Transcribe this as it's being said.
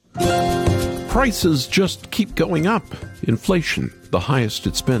Prices just keep going up. Inflation, the highest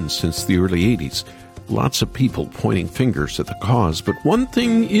it's been since the early 80s. Lots of people pointing fingers at the cause, but one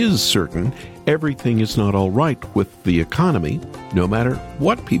thing is certain, everything is not all right with the economy, no matter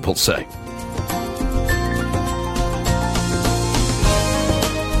what people say.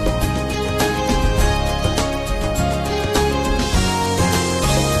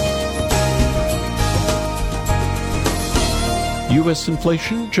 U.S.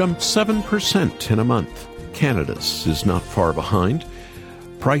 inflation jumped 7% in a month. Canada's is not far behind.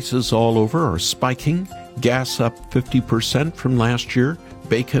 Prices all over are spiking. Gas up 50% from last year.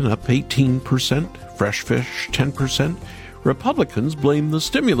 Bacon up 18%. Fresh fish 10%. Republicans blame the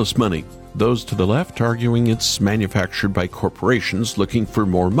stimulus money. Those to the left arguing it's manufactured by corporations looking for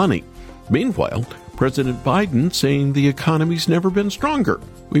more money. Meanwhile, President Biden saying the economy's never been stronger.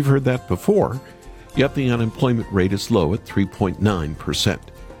 We've heard that before. Yet the unemployment rate is low at 3.9%.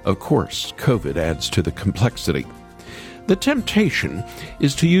 Of course, COVID adds to the complexity. The temptation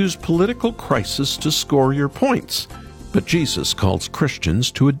is to use political crisis to score your points, but Jesus calls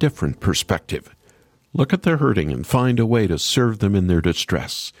Christians to a different perspective. Look at the hurting and find a way to serve them in their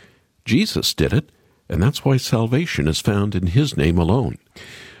distress. Jesus did it, and that's why salvation is found in His name alone.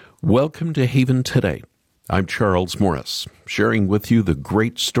 Welcome to Haven Today. I'm Charles Morris, sharing with you the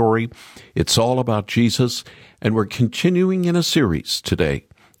great story. It's all about Jesus, and we're continuing in a series today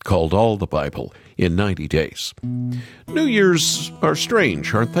called All the Bible in 90 Days. New Year's are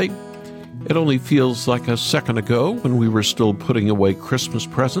strange, aren't they? It only feels like a second ago when we were still putting away Christmas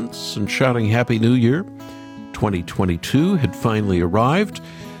presents and shouting Happy New Year. 2022 had finally arrived.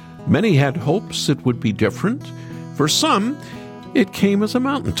 Many had hopes it would be different. For some, it came as a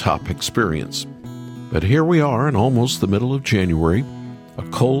mountaintop experience. But here we are in almost the middle of January, a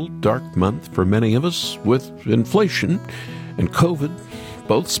cold, dark month for many of us with inflation and COVID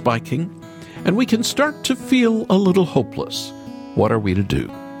both spiking, and we can start to feel a little hopeless. What are we to do?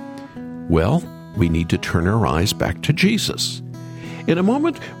 Well, we need to turn our eyes back to Jesus. In a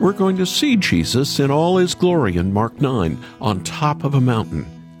moment, we're going to see Jesus in all His glory in Mark 9, on top of a mountain,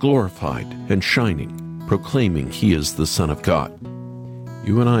 glorified and shining, proclaiming He is the Son of God.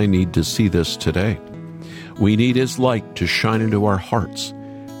 You and I need to see this today. We need His light to shine into our hearts.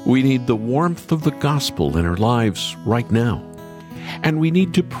 We need the warmth of the gospel in our lives right now. And we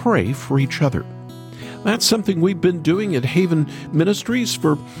need to pray for each other. That's something we've been doing at Haven Ministries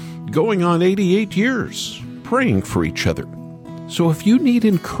for going on 88 years, praying for each other. So if you need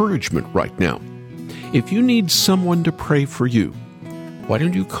encouragement right now, if you need someone to pray for you, why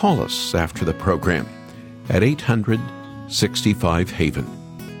don't you call us after the program at 800-65-HAVEN.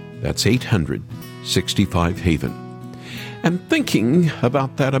 That's 800-65-HAVEN. And thinking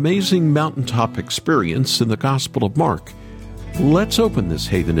about that amazing mountaintop experience in the Gospel of Mark, let's open this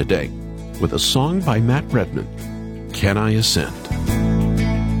Haven today with a song by Matt Redman, Can I Ascend?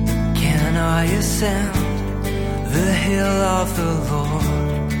 Can I ascend the hill of the Lord?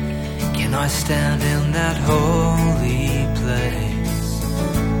 Can I stand in that holy place?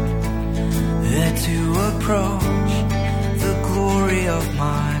 There to approach the glory of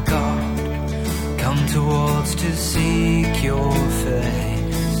my God, come towards to seek your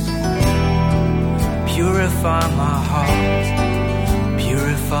face. Purify my heart,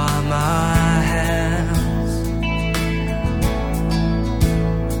 purify my hands.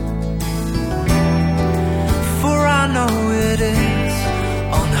 For I know it is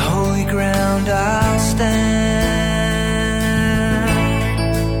on holy ground I'll stand.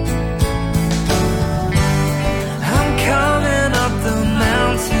 I'm coming up the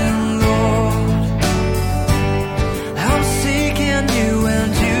mountain, Lord. I'm seeking you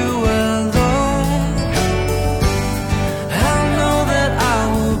and you alone. I'm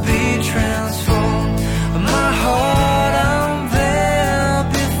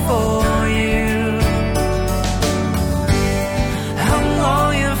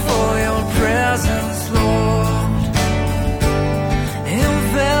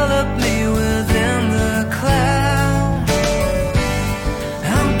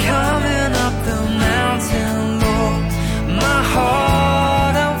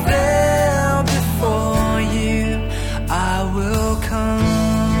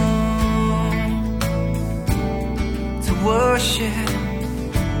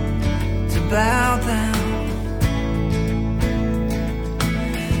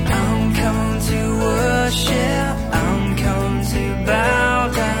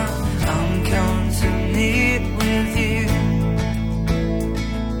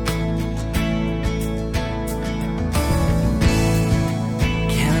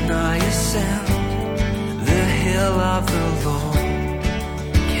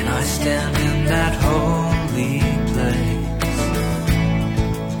I stand in that holy place,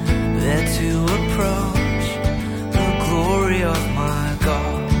 there to approach the glory of my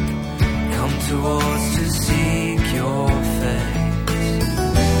God. Come towards to seek your face.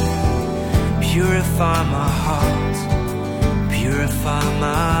 Purify my heart, purify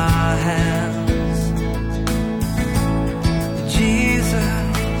my hands.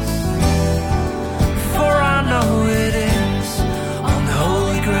 Jesus, for I know it is on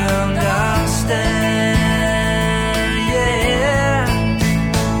holy ground I stand. Yeah,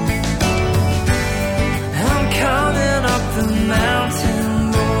 I'm coming up the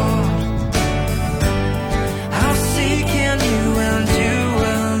mountain, Lord. I'm seeking you and you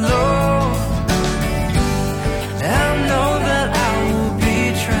alone. I know that I will be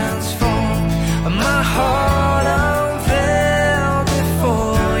transformed. My heart unveiled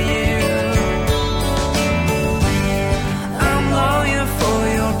before you. I'm longing for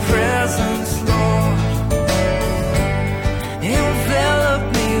your presence, Lord. Envelop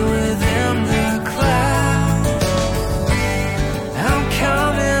me within the cloud. I'm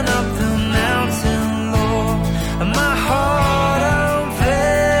coming up the mountain, Lord. My heart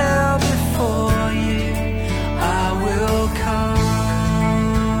unveiled before you. I will come.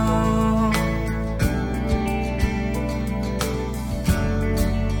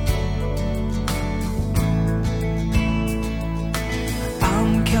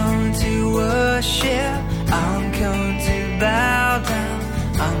 I'm going to worship. I'm going to bow down.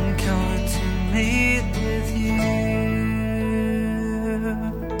 I'm going to meet with you.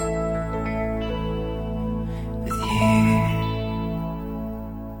 With you.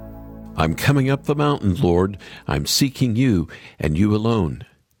 I'm coming up the mountain, Lord. I'm seeking you and you alone.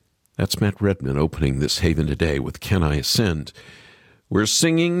 That's Matt Redman opening this Haven Today with Can I Ascend? We're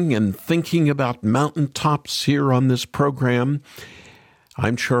singing and thinking about mountaintops here on this program.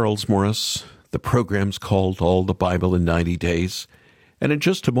 I'm Charles Morris. The program's called All the Bible in 90 Days. And in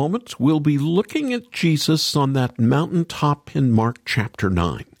just a moment, we'll be looking at Jesus on that mountaintop in Mark chapter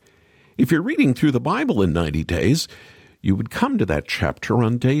 9. If you're reading through the Bible in 90 days, you would come to that chapter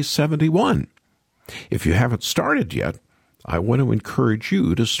on day 71. If you haven't started yet, I want to encourage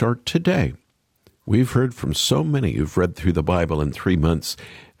you to start today. We've heard from so many who've read through the Bible in 3 months,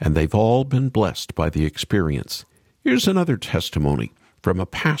 and they've all been blessed by the experience. Here's another testimony from a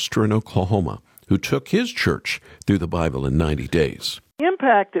pastor in Oklahoma who took his church through the Bible in 90 days. The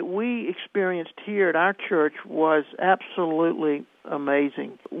impact that we experienced here at our church was absolutely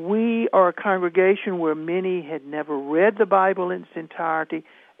amazing. We are a congregation where many had never read the Bible in its entirety,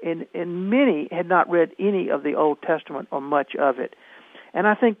 and many had not read any of the Old Testament or much of it. And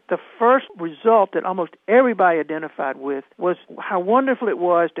I think the first result that almost everybody identified with was how wonderful it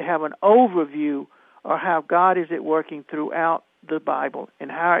was to have an overview of how God is at working throughout the Bible and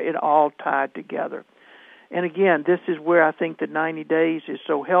how it all tied together. And again, this is where I think the 90 days is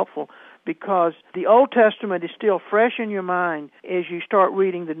so helpful, because the Old Testament is still fresh in your mind as you start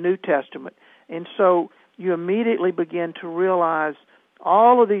reading the New Testament. And so you immediately begin to realize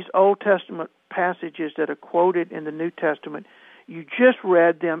all of these Old Testament passages that are quoted in the New Testament, you just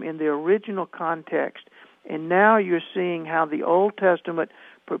read them in the original context, and now you're seeing how the Old Testament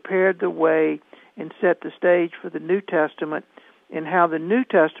prepared the way and set the stage for the New Testament, and how the New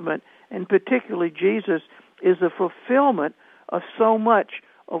Testament, and particularly Jesus, is a fulfillment of so much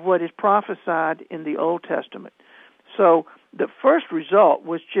of what is prophesied in the Old Testament. So the first result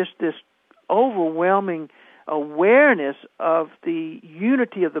was just this overwhelming awareness of the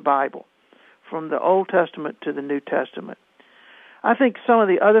unity of the Bible from the Old Testament to the New Testament. I think some of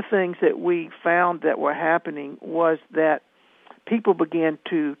the other things that we found that were happening was that people began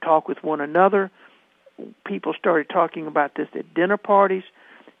to talk with one another. People started talking about this at dinner parties.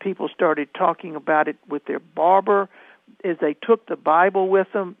 People started talking about it with their barber as they took the Bible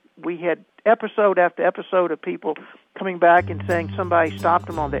with them. We had episode after episode of people coming back and saying somebody stopped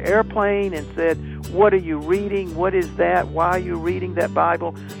them on the airplane and said, "What are you reading? What is that? Why are you reading that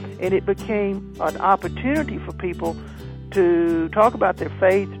Bible?" And it became an opportunity for people to talk about their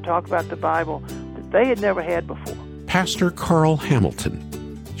faith, to talk about the Bible that they had never had before. Pastor Carl Hamilton,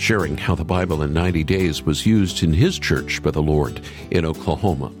 sharing how the Bible in 90 days was used in his church by the Lord in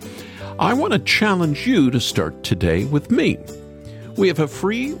Oklahoma. I want to challenge you to start today with me. We have a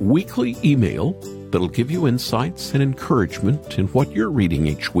free weekly email that'll give you insights and encouragement in what you're reading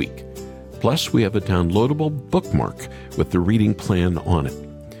each week. Plus, we have a downloadable bookmark with the reading plan on it.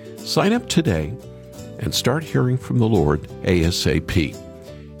 Sign up today and start hearing from the Lord ASAP.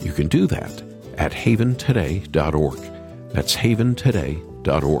 You can do that at haventoday.org. That's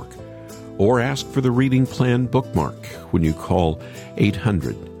haventoday.org. Or ask for the reading plan bookmark when you call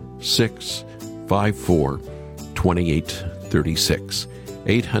 800 800-654-2836.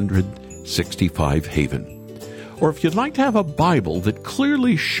 800-65-HAVEN. Or if you'd like to have a Bible that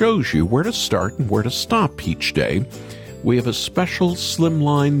clearly shows you where to start and where to stop each day, we have a special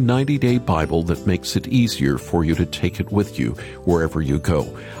slimline 90-day Bible that makes it easier for you to take it with you wherever you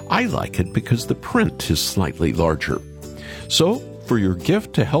go. I like it because the print is slightly larger. So, for your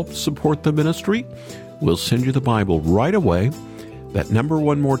gift to help support the ministry, we'll send you the Bible right away. That number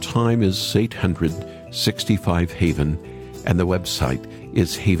one more time is 800-65-HAVEN, and the website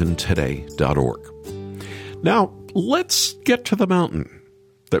is haventoday.org. Now, let's get to the mountain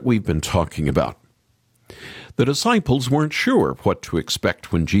that we've been talking about. The disciples weren't sure what to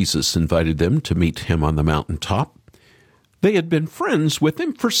expect when Jesus invited them to meet him on the mountaintop. They had been friends with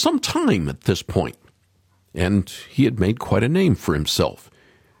him for some time at this point, and he had made quite a name for himself.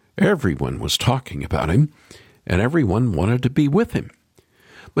 Everyone was talking about him, and everyone wanted to be with him.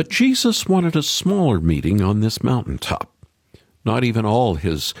 But Jesus wanted a smaller meeting on this mountaintop. Not even all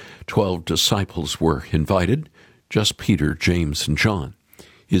his 12 disciples were invited, just Peter, James, and John,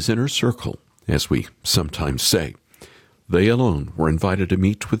 his inner circle, as we sometimes say. They alone were invited to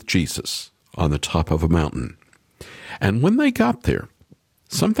meet with Jesus on the top of a mountain. And when they got there,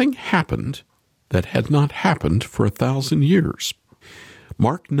 something happened that had not happened for 1,000 years.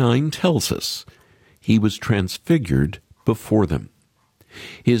 Mark 9 tells us he was transfigured before them.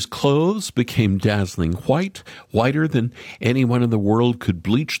 His clothes became dazzling white, whiter than anyone in the world could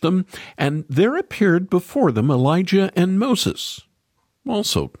bleach them, and there appeared before them Elijah and Moses,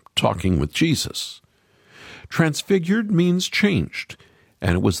 also talking with Jesus. Transfigured means changed,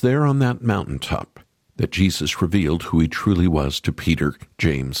 and it was there on that mountaintop that Jesus revealed who he truly was to Peter,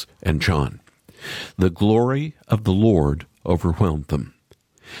 James, and John. The glory of the Lord overwhelmed them.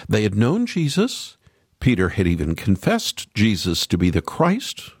 They had known Jesus. Peter had even confessed Jesus to be the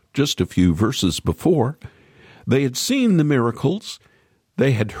Christ just a few verses before. They had seen the miracles.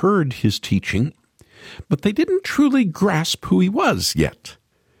 They had heard his teaching, but they didn't truly grasp who he was yet.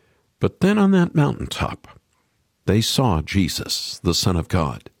 But then on that mountaintop, they saw Jesus, the Son of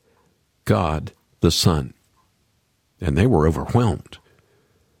God, God the Son, and they were overwhelmed.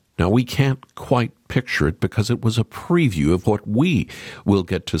 Now, we can't quite picture it because it was a preview of what we will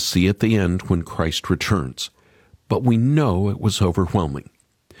get to see at the end when Christ returns. But we know it was overwhelming.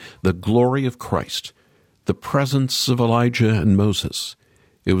 The glory of Christ, the presence of Elijah and Moses,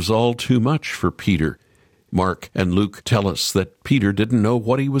 it was all too much for Peter. Mark and Luke tell us that Peter didn't know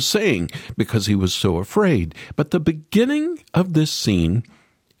what he was saying because he was so afraid. But the beginning of this scene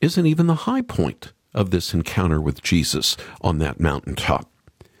isn't even the high point of this encounter with Jesus on that mountaintop.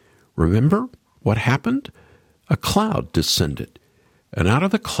 Remember what happened? A cloud descended, and out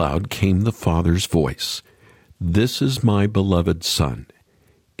of the cloud came the Father's voice. This is my beloved Son,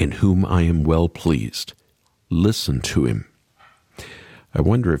 in whom I am well pleased. Listen to him. I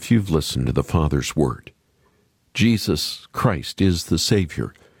wonder if you've listened to the Father's word. Jesus Christ is the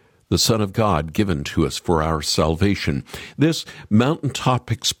Savior, the Son of God given to us for our salvation. This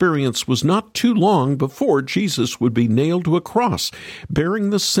mountaintop experience was not too long before Jesus would be nailed to a cross,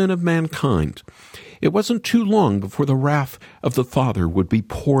 bearing the sin of mankind. It wasn't too long before the wrath of the Father would be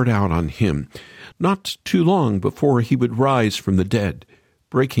poured out on him. Not too long before he would rise from the dead,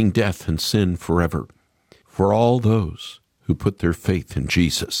 breaking death and sin forever. For all those who put their faith in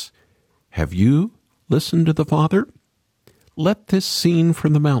Jesus. Have you listened to the Father? Let this scene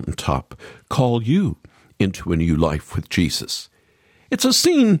from the mountaintop call you into a new life with Jesus. It's a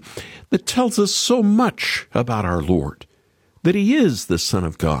scene that tells us so much about our Lord, that he is the Son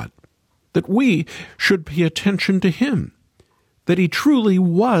of God, that we should pay attention to him, that he truly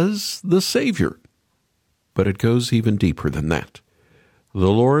was the Savior. But it goes even deeper than that.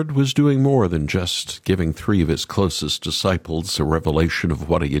 The Lord was doing more than just giving 3 of his closest disciples a revelation of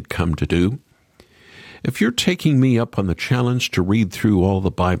what he had come to do. If you're taking me up on the challenge to read through all the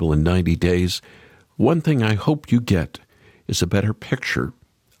Bible in 90 days, one thing I hope you get is a better picture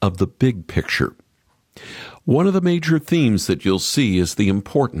of the big picture. One of the major themes that you'll see is the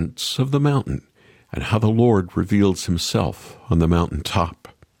importance of the mountain and how the Lord reveals himself on the mountaintop.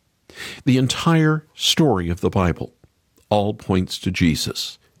 The entire story of the Bible all points to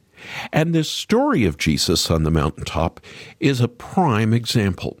Jesus. And this story of Jesus on the mountaintop is a prime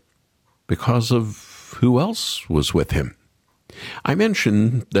example because of who else was with him. I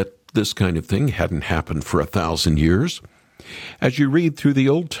mentioned that this kind of thing hadn't happened for 1,000 years. As you read through the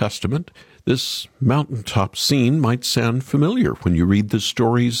Old Testament, this mountaintop scene might sound familiar when you read the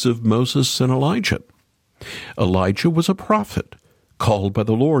stories of Moses and Elijah. Elijah was a prophet, called by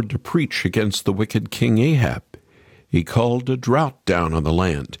the Lord to preach against the wicked King Ahab. He called a drought down on the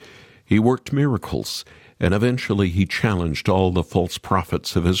land. He worked miracles, and eventually he challenged all the false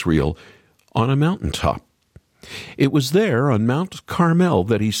prophets of Israel on a mountaintop. It was there on Mount Carmel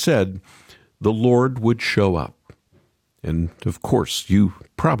that he said the Lord would show up. And, of course, you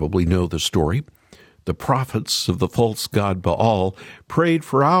probably know the story. The prophets of the false god Baal prayed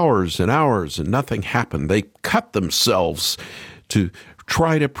for hours and hours, and nothing happened. They cut themselves to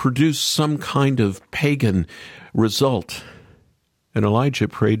try to produce some kind of pagan result. And Elijah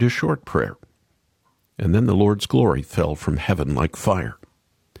prayed a short prayer. And then the Lord's glory fell from heaven like fire.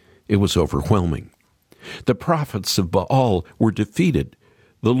 It was overwhelming. The prophets of Baal were defeated.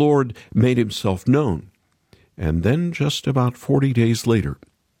 The Lord made himself known. And then just about 40 days later,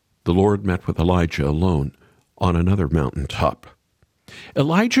 the Lord met with Elijah alone on another mountaintop.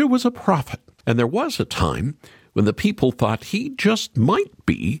 Elijah was a prophet, and there was a time when the people thought he just might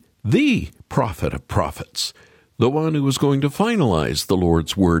be the prophet of prophets, the one who was going to finalize the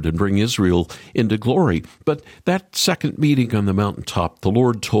Lord's word and bring Israel into glory. But that second meeting on the mountaintop, the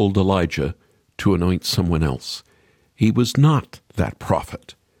Lord told Elijah to anoint someone else. He was not that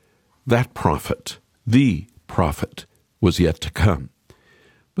prophet. That prophet, the prophet, was yet to come.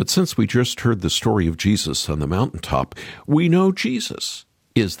 But since we just heard the story of Jesus on the mountaintop, we know Jesus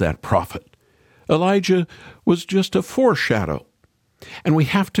is that prophet. Elijah was just a foreshadow. And we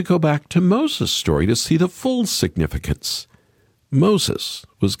have to go back to Moses' story to see the full significance. Moses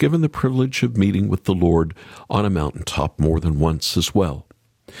was given the privilege of meeting with the Lord on a mountaintop more than once as well.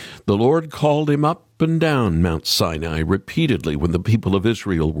 The Lord called him up and down Mount Sinai repeatedly when the people of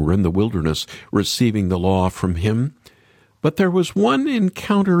Israel were in the wilderness receiving the law from him. But there was one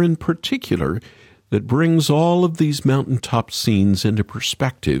encounter in particular that brings all of these mountaintop scenes into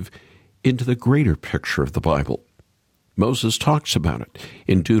perspective, into the greater picture of the Bible. Moses talks about it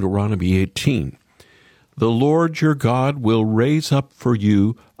in Deuteronomy 18. The Lord your God will raise up for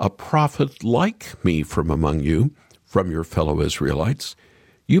you a prophet like me from among you, from your fellow Israelites.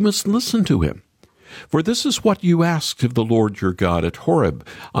 You must listen to him. For this is what you asked of the Lord your God at Horeb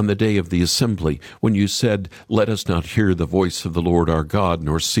on the day of the assembly, when you said, Let us not hear the voice of the Lord our God,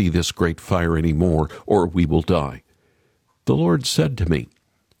 nor see this great fire any more, or we will die. The Lord said to me,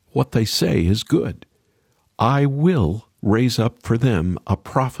 What they say is good. I will raise up for them a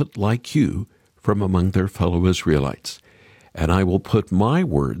prophet like you from among their fellow Israelites, and I will put my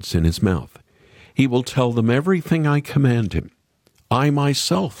words in his mouth. He will tell them everything I command him. I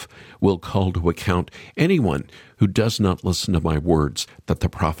myself will call to account anyone who does not listen to my words that the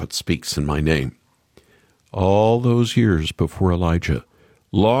prophet speaks in my name. All those years before Elijah,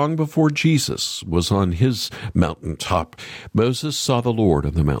 long before Jesus was on his mountaintop, Moses saw the Lord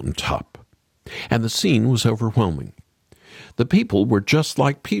on the mountaintop. And the scene was overwhelming. The people were just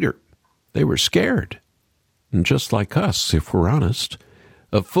like Peter. They were scared. And just like us, if we're honest,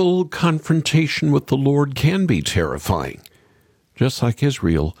 a full confrontation with the Lord can be terrifying. Just like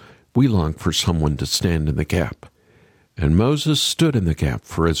Israel, we long for someone to stand in the gap. And Moses stood in the gap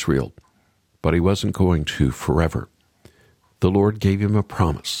for Israel, but he wasn't going to forever. The Lord gave him a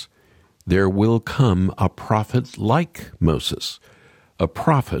promise. There will come a prophet like Moses, a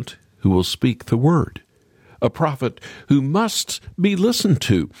prophet who will speak the word, a prophet who must be listened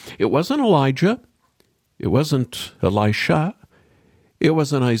to. It wasn't Elijah. It wasn't Elisha. It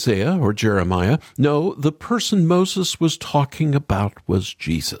wasn't Isaiah or Jeremiah. No, the person Moses was talking about was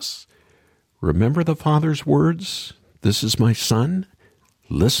Jesus. Remember the Father's words? This is my Son.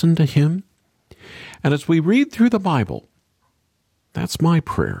 Listen to him. And as we read through the Bible, that's my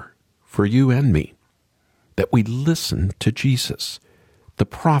prayer for you and me, that we listen to Jesus, the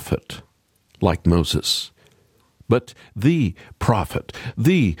prophet like Moses, but the prophet,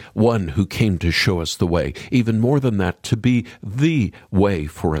 the one who came to show us the way. Even more than that, to be the way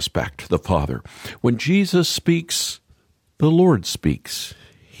for us back to the Father. When Jesus speaks, the Lord speaks.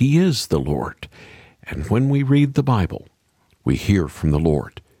 He is the Lord. And when we read the Bible, we hear from the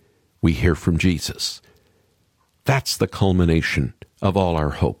Lord. We hear from Jesus. That's the culmination of all our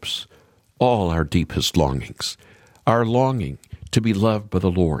hopes, all our deepest longings, our longing to be loved by the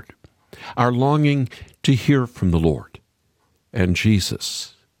Lord, our longing to hear from the Lord, and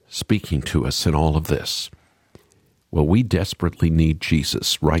Jesus speaking to us in all of this. Well, we desperately need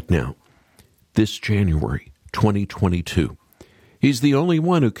Jesus right now, this January 2022. He's the only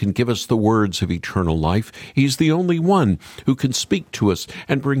one who can give us the words of eternal life. He's the only one who can speak to us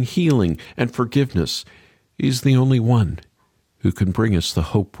and bring healing and forgiveness. He's the only one who can bring us the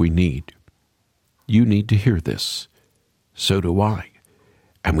hope we need. You need to hear this. So do I.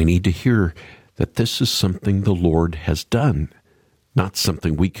 And we need to hear that this is something the Lord has done, not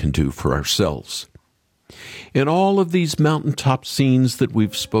something we can do for ourselves. In all of these mountaintop scenes that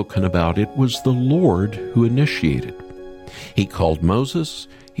we've spoken about, it was the Lord who initiated. He called Moses,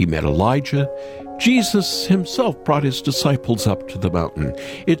 he met Elijah, Jesus himself brought his disciples up to the mountain.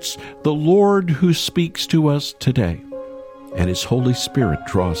 It's the Lord who speaks to us today, and his Holy Spirit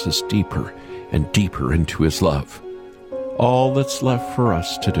draws us deeper and deeper into his love. All that's left for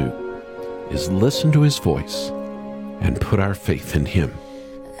us to do is listen to his voice and put our faith in him.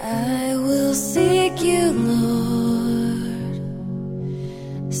 I will seek you, Lord.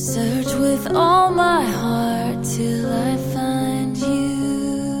 Search with all my heart till I find you.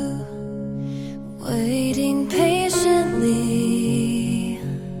 Waiting patiently,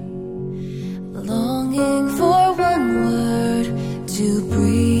 longing for one word to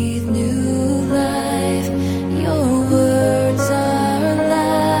breathe new life. Your words are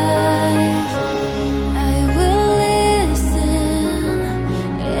life. I will listen,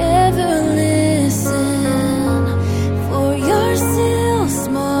 ever listen, for your still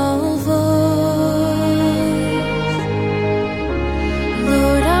small voice.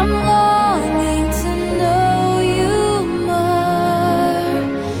 Lord, I'm longing to know you more,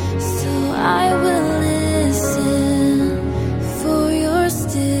 so I will listen for your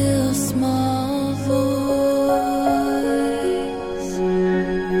still small voice.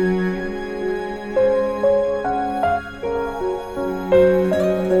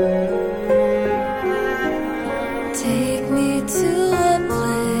 Take me to a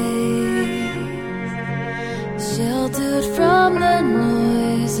place sheltered from the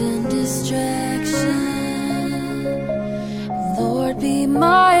noise and distraction. Lord, be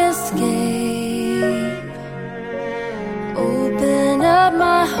my escape. Open up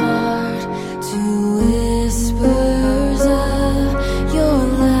my heart to whispers of your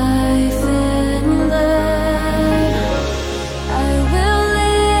life and love. I will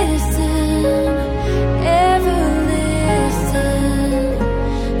listen, ever listen,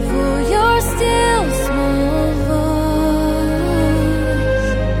 for your still small voice.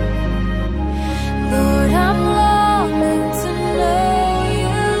 Lord, I'm longing to know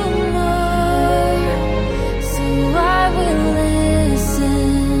you more, so I will listen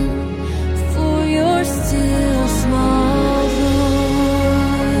for your still small voice.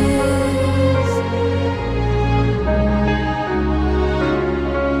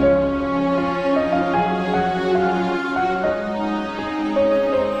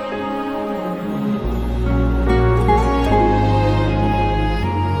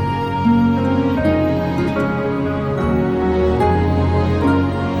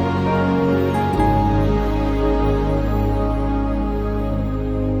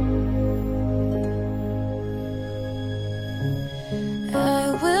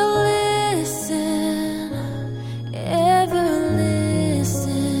 I will listen, ever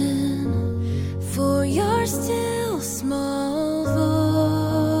listen, for your still small voice.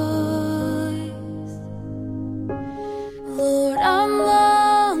 Lord, I'm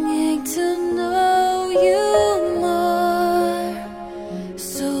longing to know you more,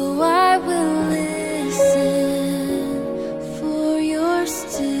 so I will listen for your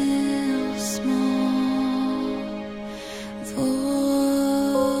still small voice.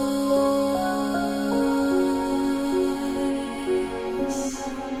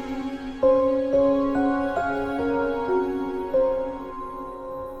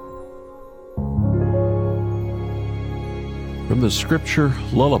 From the Scripture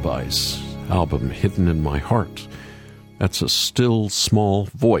Lullabies album, Hidden in My Heart. That's a still small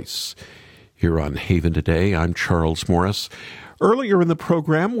voice. Here on Haven Today, I'm Charles Morris. Earlier in the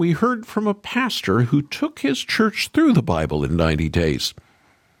program, we heard from a pastor who took his church through the Bible in 90 days.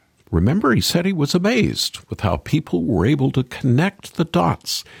 Remember, he said he was amazed with how people were able to connect the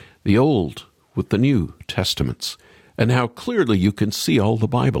dots, the Old with the New Testaments, and how clearly you can see all the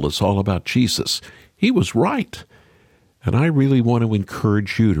Bible is all about Jesus. He was right. And I really want to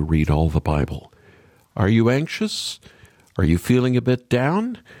encourage you to read all the Bible. Are you anxious? Are you feeling a bit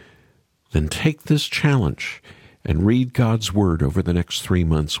down? Then take this challenge and read God's Word over the next 3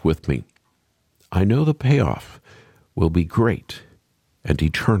 months with me. I know the payoff will be great and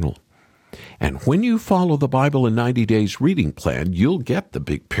eternal. And when you follow the Bible in 90 Days reading plan, you'll get the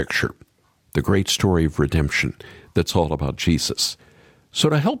big picture, the great story of redemption that's all about Jesus. So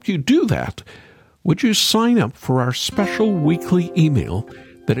to help you do that, would you sign up for our special weekly email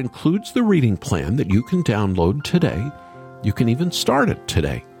that includes the reading plan that you can download today? You can even start it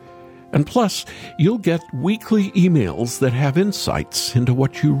today. And plus, you'll get weekly emails that have insights into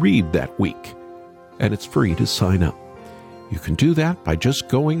what you read that week. And it's free to sign up. You can do that by just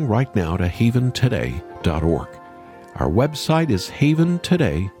going right now to haventoday.org. Our website is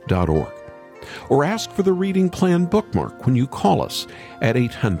haventoday.org. Or ask for the reading plan bookmark when you call us at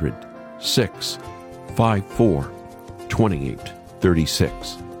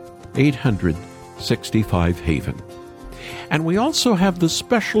 800-654-2836. 800-65-HAVEN. And we also have the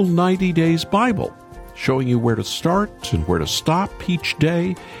special 90 Days Bible, showing you where to start and where to stop each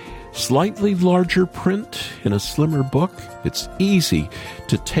day. Slightly larger print in a slimmer book. It's easy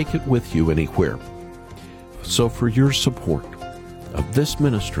to take it with you anywhere. So for your support of this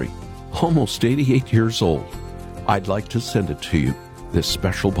ministry, almost 88 years old, I'd like to send it to you, this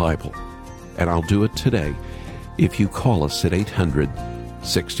special Bible. And I'll do it today if you call us at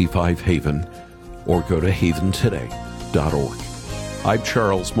 800-65-HAVEN or go to haventoday.org. I'm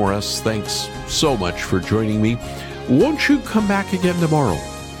Charles Morris. Thanks so much for joining me. Won't you come back again tomorrow?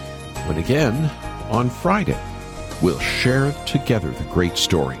 When again, on Friday, we'll share together the great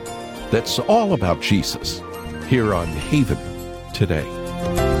story that's all about Jesus here on Haven Today.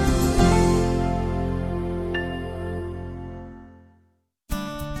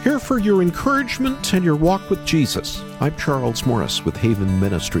 Here for your encouragement and your walk with Jesus, I'm Charles Morris with Haven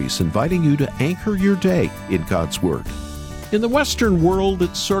Ministries, inviting you to anchor your day in God's Word. In the Western world,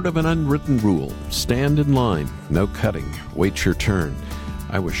 it's sort of an unwritten rule. Stand in line, no cutting, wait your turn.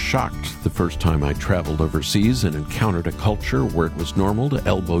 I was shocked the first time I traveled overseas and encountered a culture where it was normal to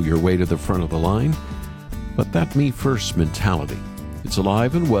elbow your way to the front of the line. But that me-first mentality, it's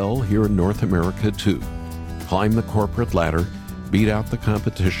alive and well here in North America too. Climb the corporate ladder, beat out the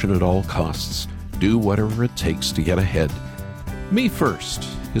competition at all costs, do whatever it takes to get ahead. Me first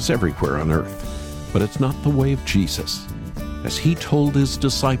is everywhere on earth, but it's not the way of Jesus. As he told his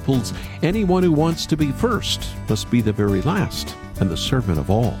disciples, anyone who wants to be first must be the very last and the servant of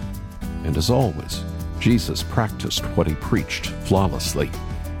all. And as always, Jesus practiced what he preached flawlessly.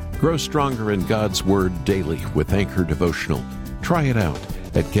 Grow stronger in God's Word daily with Anchor Devotional. Try it out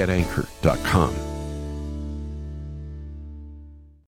at getanchor.com.